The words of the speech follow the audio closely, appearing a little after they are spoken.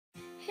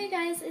Hey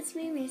guys, it's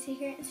me, Macey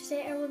here, and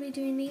today I will be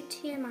doing the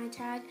TMI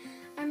tag.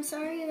 I'm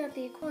sorry about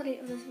the quality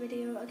of this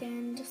video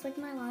again, just like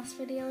my last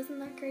video isn't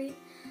that great.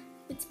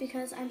 It's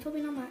because I'm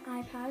filming on my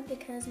iPad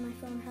because my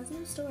phone has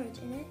no storage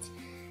in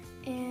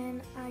it,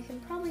 and I can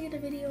probably get a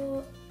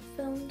video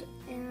filmed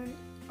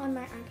on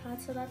my iPad,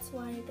 so that's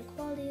why the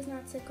quality is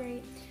not so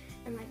great,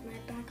 and like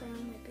my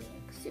background might be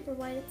like super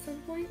white at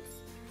some points.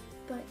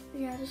 But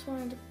yeah, I just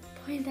wanted to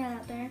point that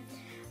out there.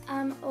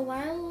 A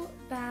while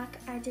back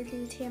I did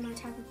the TMI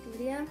tag with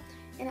Lydia,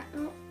 and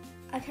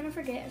I kind of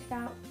forget if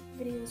that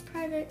video is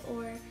private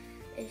or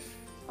if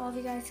all of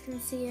you guys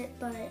can see it,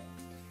 but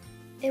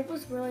it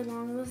was really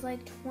long. It was like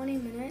 20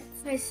 minutes.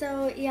 Okay,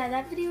 so yeah,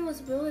 that video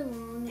was really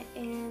long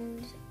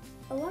and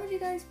a lot of you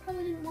guys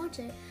probably didn't watch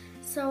it.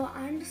 So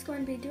I'm just going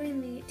to be doing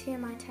the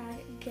TMI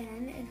tag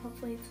again, and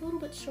hopefully it's a little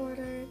bit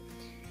shorter.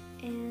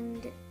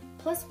 And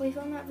plus we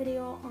filmed that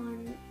video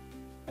on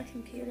a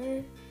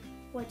computer,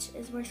 which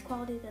is worse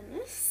quality than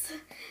this.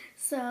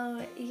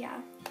 So yeah,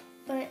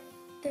 but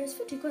there's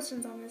 50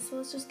 questions on this, so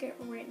let's just get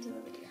right into the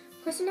video.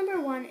 Question number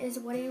 1 is,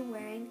 what are you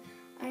wearing?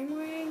 I'm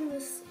wearing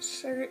this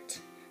shirt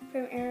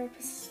from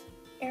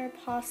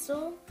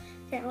Aeropostale,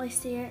 can't really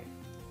see it,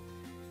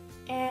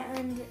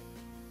 and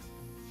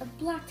a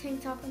black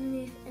tank top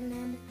underneath, and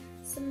then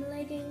some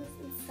leggings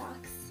and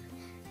socks.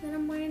 And then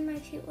I'm wearing my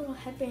cute little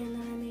headband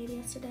that I made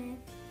yesterday.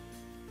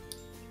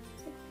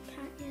 It's like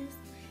cat ears.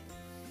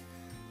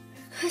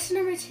 Question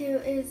number 2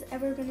 is,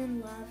 ever been in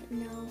love?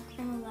 No,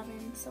 I'm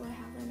 11, so I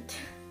haven't.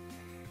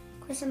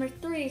 Question number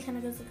 3 kind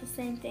of goes with the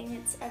same thing.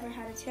 It's, ever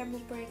had a terrible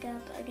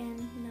breakup?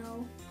 Again,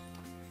 no.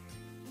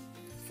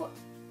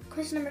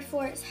 Question number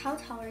 4 is, how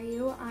tall are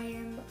you? I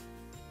am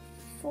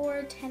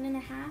 4'10" and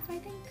a half, I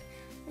think,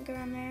 like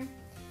around there.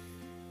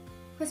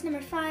 Question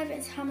number 5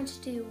 is, how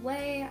much do you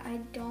weigh? I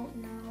don't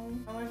know.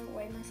 I haven't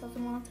weighed myself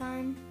in a long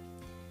time.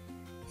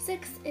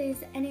 6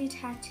 is, any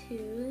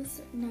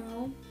tattoos?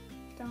 No.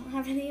 Don't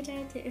have any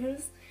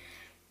tattoos.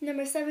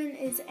 Number 7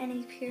 is,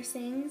 any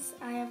piercings?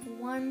 I have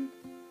one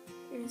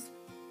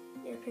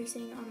ear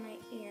piercing on my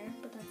ear,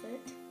 but that's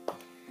it.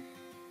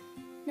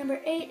 Number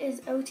 8 is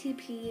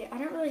OTP. I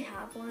don't really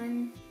have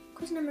one.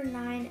 Question number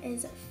 9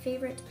 is,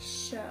 favorite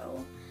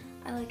show?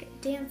 I like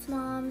Dance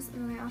Moms,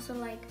 and then I also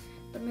like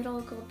The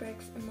Middle, Gold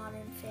Bricks, and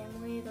Modern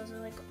Family. Those are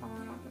like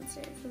on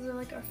Wednesdays. Those are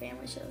like our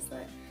family shows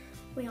that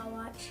we all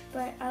watch,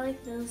 but I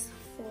like those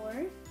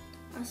 4.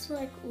 I also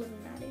like Liv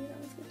and Maddie, that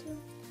was good too.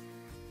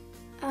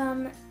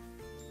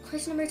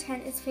 Question number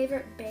 10 is,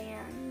 favorite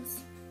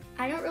bands?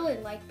 I don't really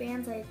like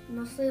bands. I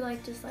mostly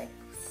like just like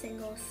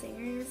single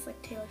singers,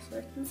 like Taylor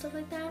Swift and stuff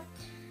like that.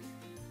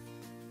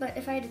 But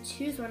if I had to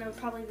choose one, it would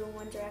probably be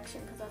One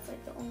Direction, because that's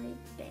like the only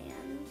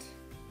band,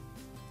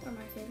 or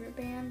my favorite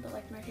band, but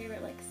like my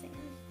favorite like singer.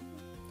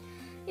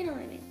 You know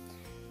what I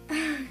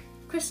mean.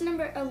 Question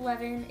number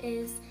 11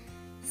 is,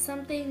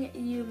 something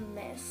you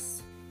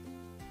miss?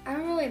 I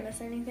don't really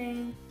miss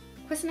anything.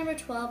 Question number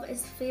 12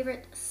 is,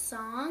 favorite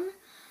song?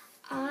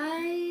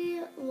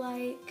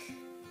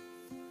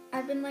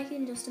 I've been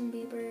liking Justin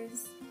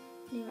Bieber's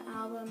new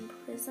album,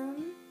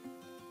 Prism,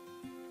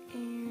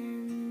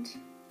 and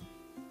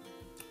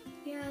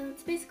yeah,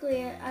 that's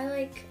basically it. I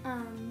like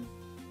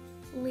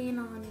Lean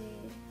On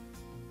Me,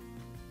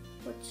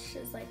 which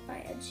is like by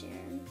Ed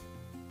Sheeran.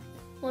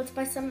 Well, it's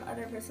by some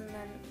other person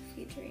than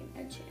featuring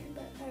Ed Sheeran,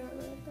 but I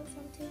really like that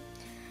song too.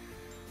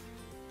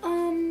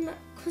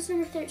 Question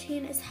number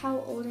 13 is, how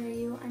old are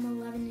you? I'm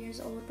 11 years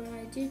old, but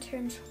I do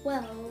turn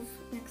 12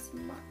 next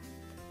month,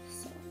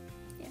 so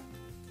yeah.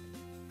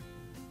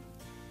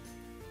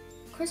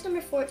 Question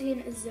number 14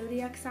 is,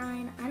 zodiac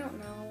sign. I don't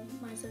know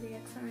my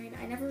zodiac sign.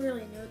 I never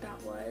really knew what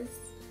that was,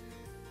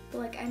 but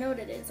like I know what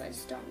it is, I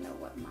just don't know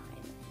what mine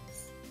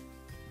is.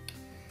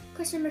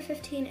 Question number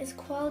 15 is,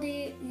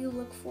 quality you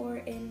look for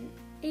in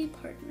a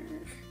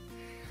partner.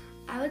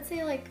 I would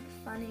say like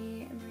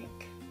funny and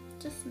like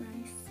just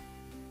nice.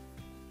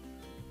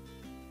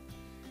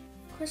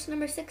 Question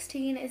number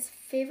 16 is,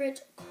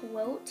 favorite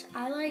quote?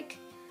 I like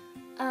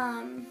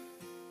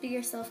be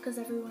yourself because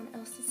everyone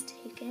else is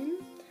taken.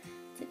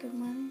 It's a good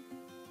one.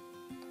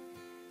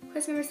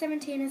 Question number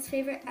 17 is,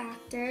 favorite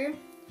actor?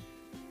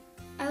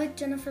 I like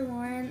Jennifer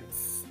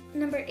Lawrence.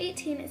 Number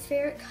 18 is,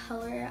 favorite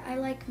color? I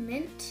like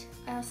mint.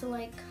 I also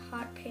like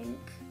hot pink.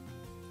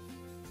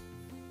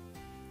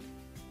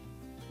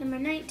 Number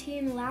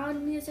 19, loud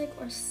music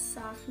or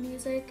soft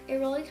music? It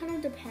really kind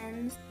of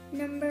depends.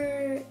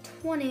 Number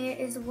 20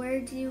 is,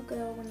 where do you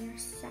go when you're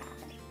sad?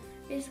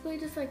 Basically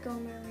just like go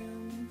in my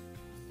room,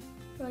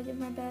 or like in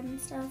my bed and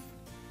stuff.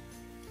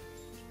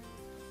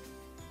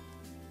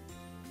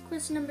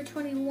 Question number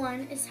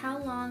 21 is, how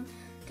long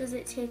does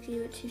it take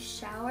you to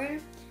shower?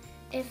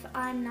 If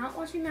I'm not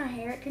washing my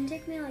hair, it can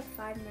take me like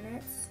 5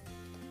 minutes.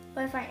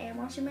 But if I am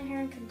washing my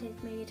hair, it can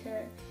take me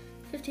to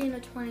 15 to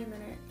 20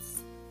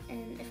 minutes.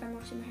 And if I'm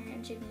washing my hair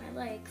and shaving my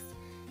legs,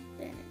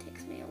 then it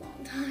takes me a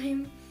long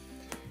time.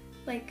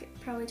 Like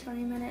probably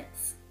 20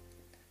 minutes.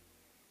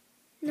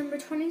 Number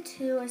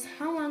 22 is,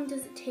 how long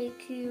does it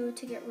take you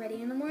to get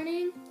ready in the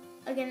morning?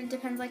 Again, it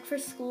depends. Like for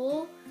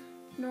school,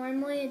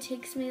 Normally it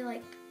takes me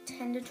like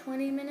 10 to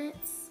 20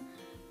 minutes,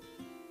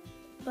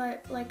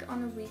 but like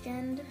on the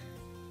weekend,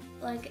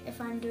 like if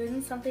I'm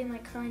doing something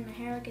like curling my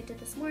hair like I did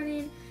this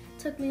morning, it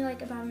took me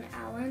like about an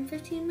hour and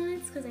 15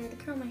 minutes because I had to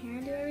curl my hair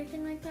and do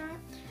everything like that.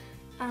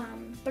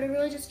 But it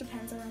really just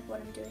depends on like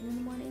what I'm doing in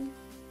the morning.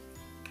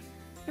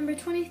 Number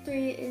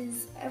 23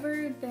 is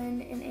ever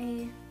been in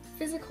a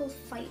physical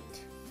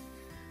fight.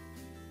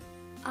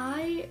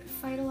 I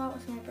fight a lot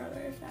with my brother,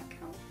 if that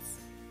counts.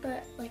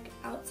 But like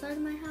outside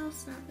of my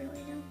house, not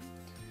really, no.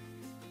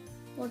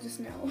 Well, just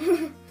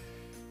no.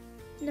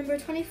 Number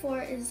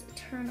 24 is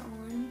turn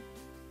on.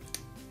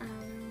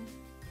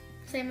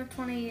 Same with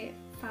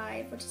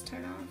 25, which is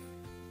turn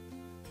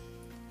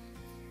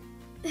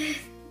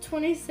off.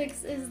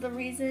 26 is the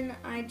reason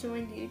I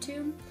joined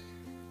YouTube.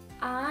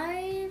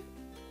 I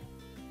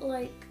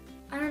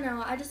don't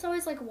know, I just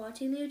always like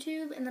watching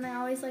YouTube, and then I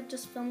always like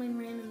just filming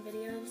random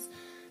videos.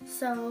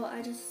 So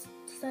I just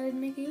decided to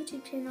make a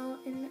YouTube channel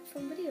and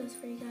film videos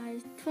for you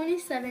guys.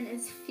 27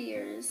 is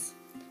fears.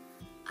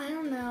 I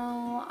don't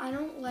know, I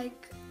don't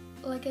like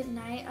at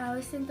night, I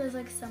always think there's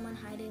like someone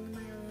hiding in my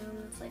room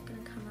that's like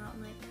gonna come out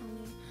and like kill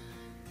me.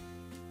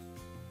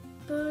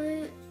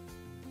 But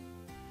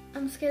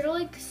I'm scared of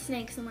like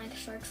snakes and like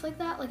sharks like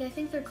that. Like I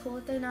think they're cool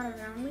if they're not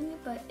around me,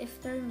 but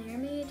if they're near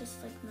me,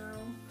 just like no.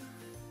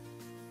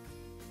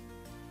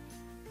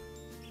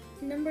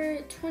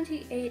 Number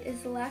 28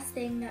 is the last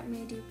thing that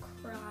made you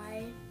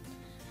cry.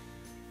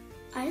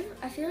 I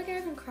feel like I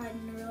haven't cried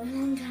in a really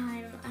long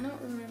time. I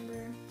don't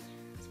remember.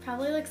 It's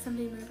probably like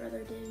something my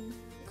brother did.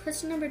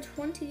 Question number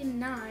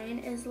 29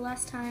 is the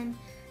last time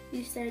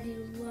you said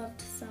you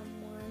loved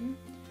someone.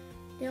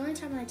 The only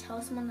time I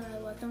tell someone that I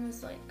love them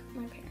is like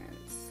my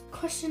parents.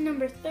 Question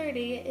number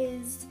 30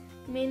 is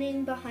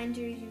meaning behind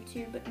your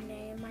YouTube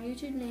name. My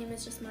YouTube name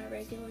is just my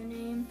regular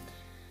name.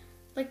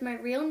 Like my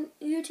real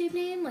YouTube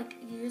name, like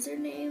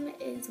username,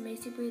 is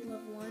Macey Breed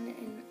Love 1,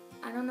 and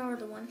I don't know where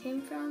the 1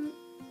 came from,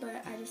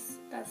 but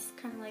that's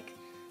kind of like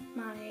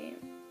my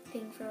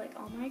thing for like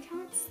all my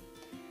accounts.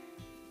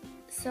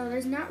 So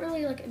there's not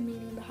really like a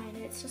meaning behind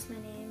it, it's just my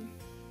name.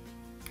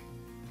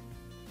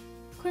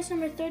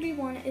 Question number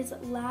 31 is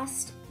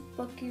last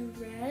book you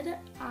read.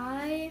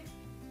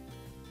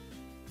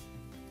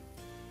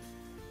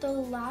 The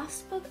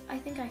last book I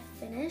think I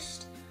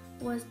finished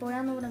was Boy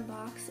on the Wooden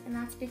Box, and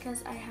that's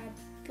because I had,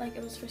 like,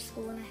 it was for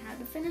school and I had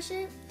to finish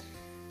it.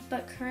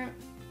 But I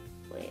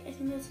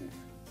think that's,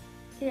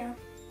 yeah.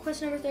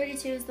 Question number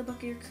 32 is the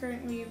book you're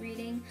currently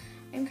reading.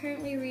 I'm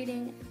currently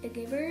reading The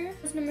Giver.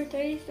 Question number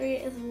 33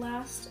 is the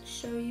last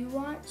show you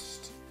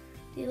watched.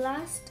 The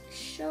last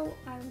show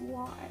I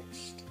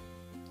watched,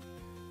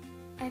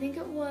 I think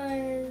it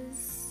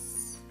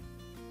was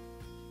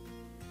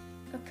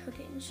a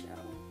cooking show.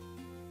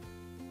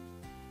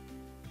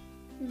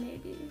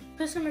 Maybe.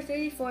 Question number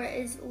 34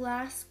 is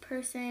last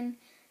person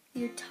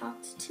you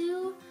talked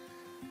to.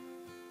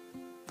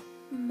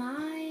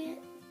 My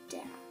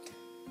dad,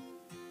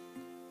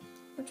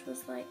 which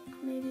was like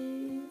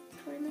maybe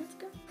 20 minutes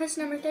ago.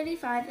 Question number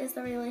 35 is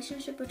the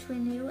relationship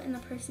between you and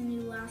the person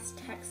you last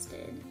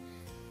texted.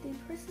 The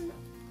person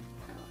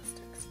I last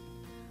texted.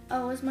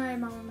 Oh, it was my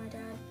mom and my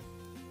dad.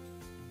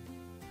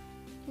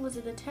 Was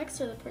it the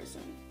text or the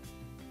person?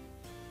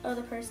 Oh,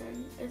 the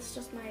person. It's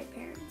just my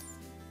parents.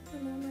 My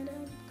mom and my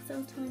dad, because I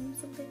was telling them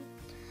something.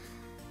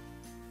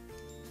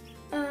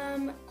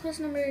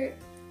 Question number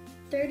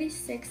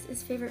 36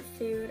 is favorite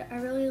food. I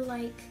really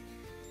like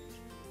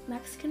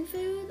Mexican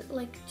food,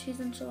 like cheese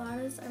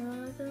enchiladas. I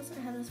really like those.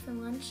 I had those for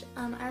lunch.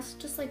 I also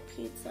just like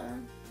pizza.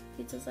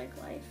 Pizza's like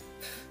life.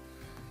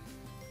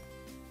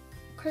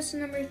 Question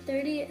number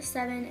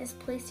 37 is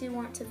place you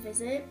want to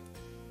visit.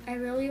 I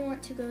really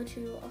want to go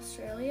to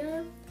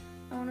Australia.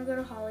 I want to go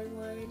to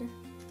Hollywood,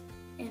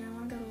 and I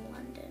want to go to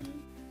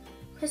London.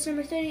 Question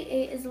number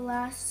 38 is the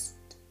last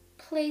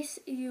place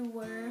you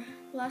were.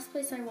 The last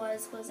place I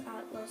was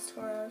at Los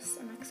Toros,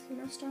 a Mexican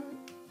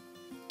restaurant.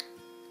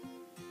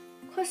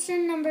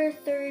 Question number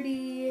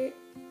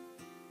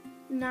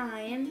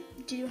 39,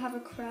 do you have a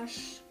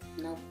crush?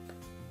 Nope.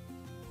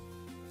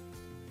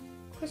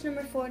 Question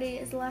number 40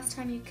 is the last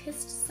time you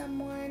kissed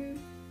someone.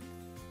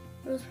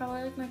 It was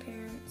probably like my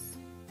parents.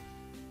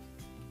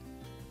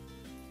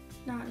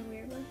 Not in a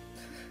weird way.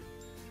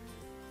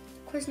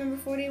 Question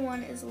number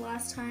 41 is the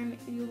last time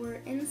you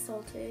were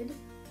insulted.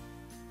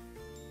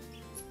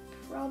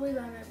 Probably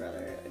by my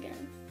brother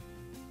again.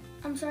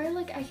 I'm sorry,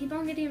 like, I keep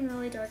on getting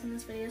really dark in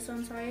this video, so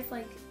I'm sorry if,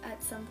 like,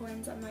 at some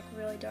points I'm, like,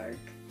 really dark.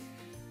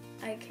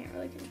 I can't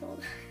really control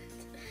that.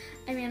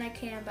 I mean, I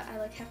can, but I,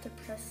 like, have to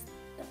press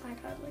the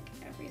iPad, like,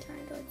 every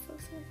time to, like,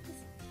 focus like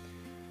this.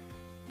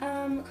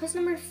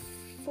 Question number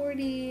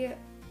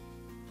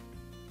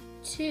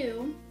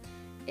 42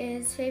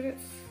 is favorite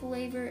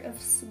flavor of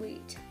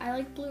sweet. I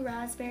like blue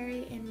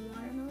raspberry and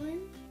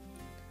watermelon.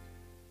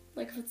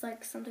 Like, if it's,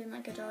 like, something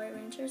like a Jolly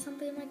Rancher or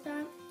something like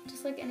that.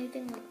 Just, like,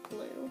 anything, like,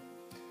 blue.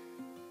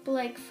 But,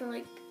 like, for,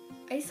 like,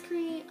 ice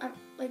cream, I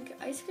like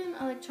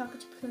chocolate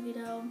chip cookie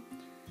dough.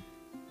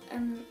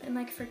 And,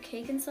 like, for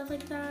cake and stuff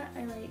like that,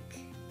 I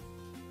like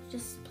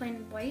just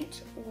plain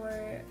white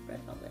or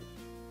red velvet.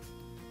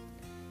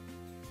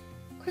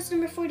 Question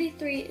number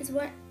 43 is,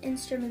 what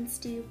instruments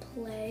do you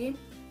play?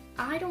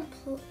 I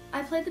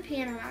play the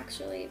piano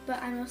actually,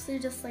 but I mostly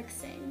just like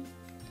sing.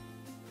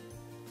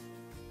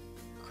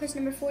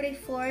 Question number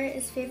 44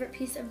 is, favorite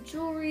piece of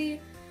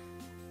jewelry?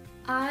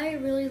 I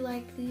really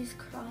like these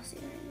cross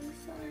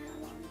earrings that I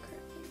have on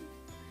currently.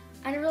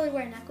 I don't really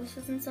wear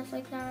necklaces and stuff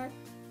like that.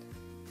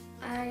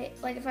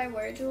 If I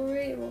wear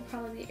jewelry, it will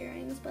probably be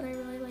earrings, but I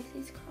really like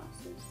these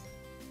crosses.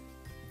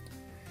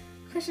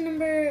 Question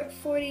number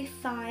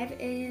 45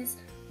 is,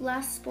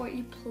 last sport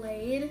you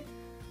played?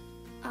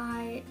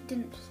 I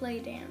didn't play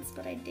dance,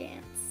 but I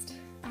danced.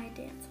 I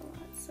dance a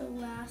lot, so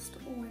last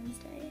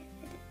Wednesday I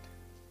did.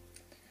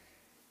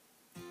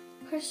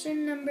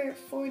 Question number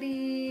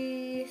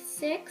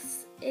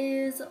 46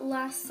 is,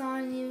 last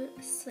song you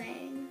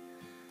sang?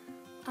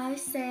 I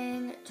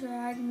sang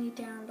Drag Me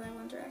Down by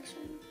One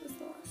Direction. Was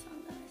the last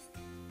song that I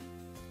sang.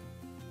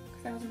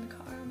 Because I was in the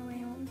car on the way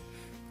home.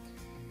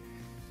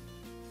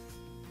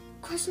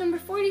 Question number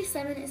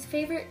 47 is,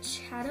 favorite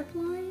chat-up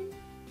line?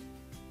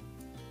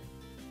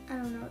 I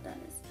don't know what that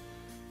is.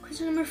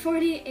 Question number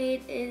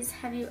 48 is,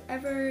 have you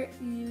ever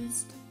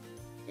used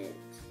it?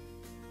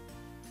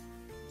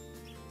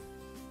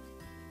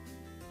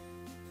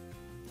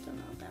 Don't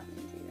know what that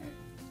means either.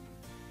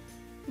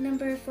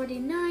 Number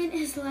 49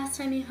 is, the last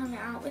time you hung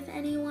out with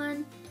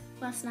anyone?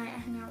 Last night I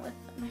hung out with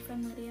my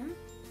friend Lydia.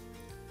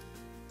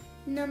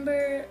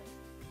 Number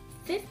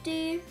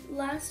 50,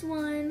 last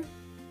one,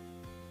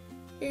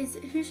 is,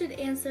 who should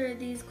answer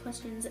these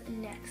questions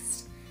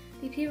next?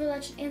 The people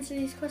that should answer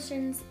these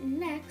questions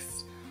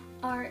next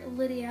are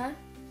Lydia.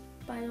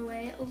 By the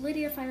way,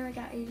 Lydia finally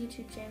got a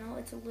YouTube channel.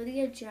 It's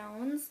Lydia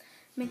Jones.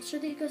 Make sure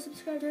that you go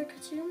subscribe to her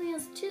because she only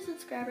has 2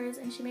 subscribers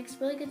and she makes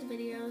really good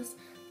videos.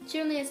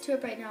 She only has 2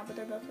 up right now, but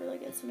they're both really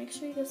good, so make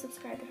sure you go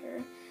subscribe to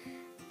her.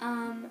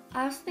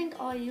 I also think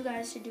all you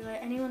guys should do it.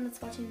 Anyone that's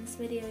watching this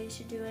video, you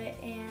should do it,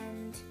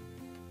 and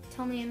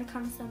tell me in the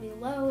comments down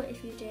below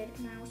if you did,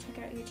 and I will check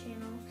out your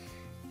channel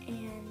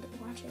and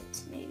watch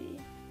it maybe.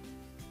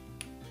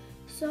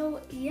 So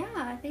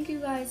yeah, thank you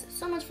guys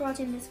so much for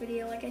watching this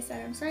video. Like I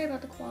said, I'm sorry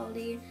about the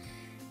quality,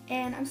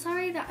 and I'm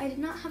sorry that I did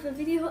not have a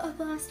video up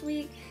last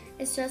week.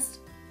 It's just,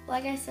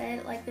 like I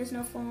said, like there's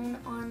no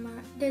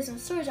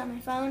storage on my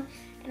phone,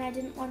 and I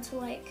didn't want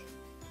to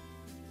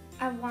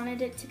I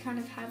wanted it to kind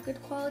of have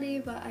good quality,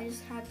 but I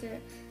just had to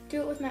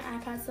do it with my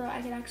iPad so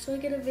I could actually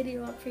get a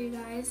video up for you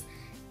guys.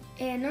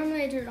 And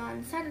normally I do it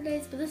on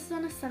Saturdays, but this is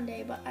on a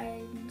Sunday, but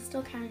I'm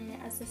still counting it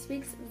as this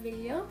week's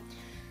video.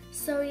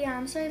 So yeah,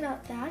 I'm sorry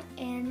about that,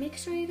 and make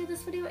sure you give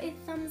this video a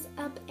thumbs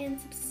up and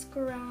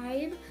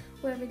subscribe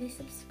wherever the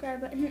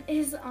subscribe button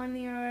is on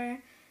your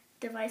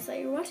device that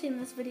you're watching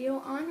this video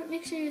on.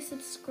 Make sure you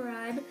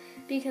subscribe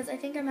because I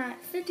think I'm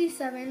at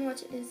 57,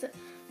 which is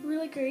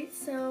really great,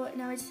 so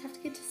now I just have to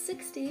get to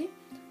 60.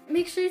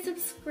 Make sure you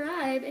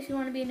subscribe if you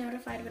want to be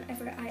notified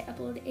whenever I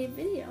upload a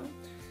video.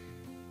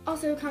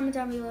 Also, comment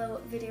down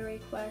below video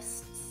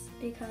requests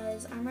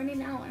because I'm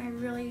running out and I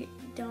really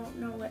don't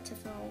know what to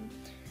film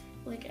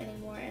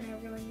anymore, and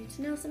I really need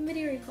to know some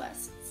video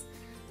requests.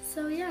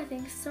 So yeah,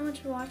 thanks so much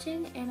for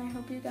watching, and I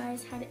hope you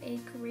guys had a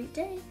great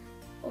day,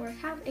 or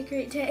have a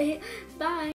great day. Bye!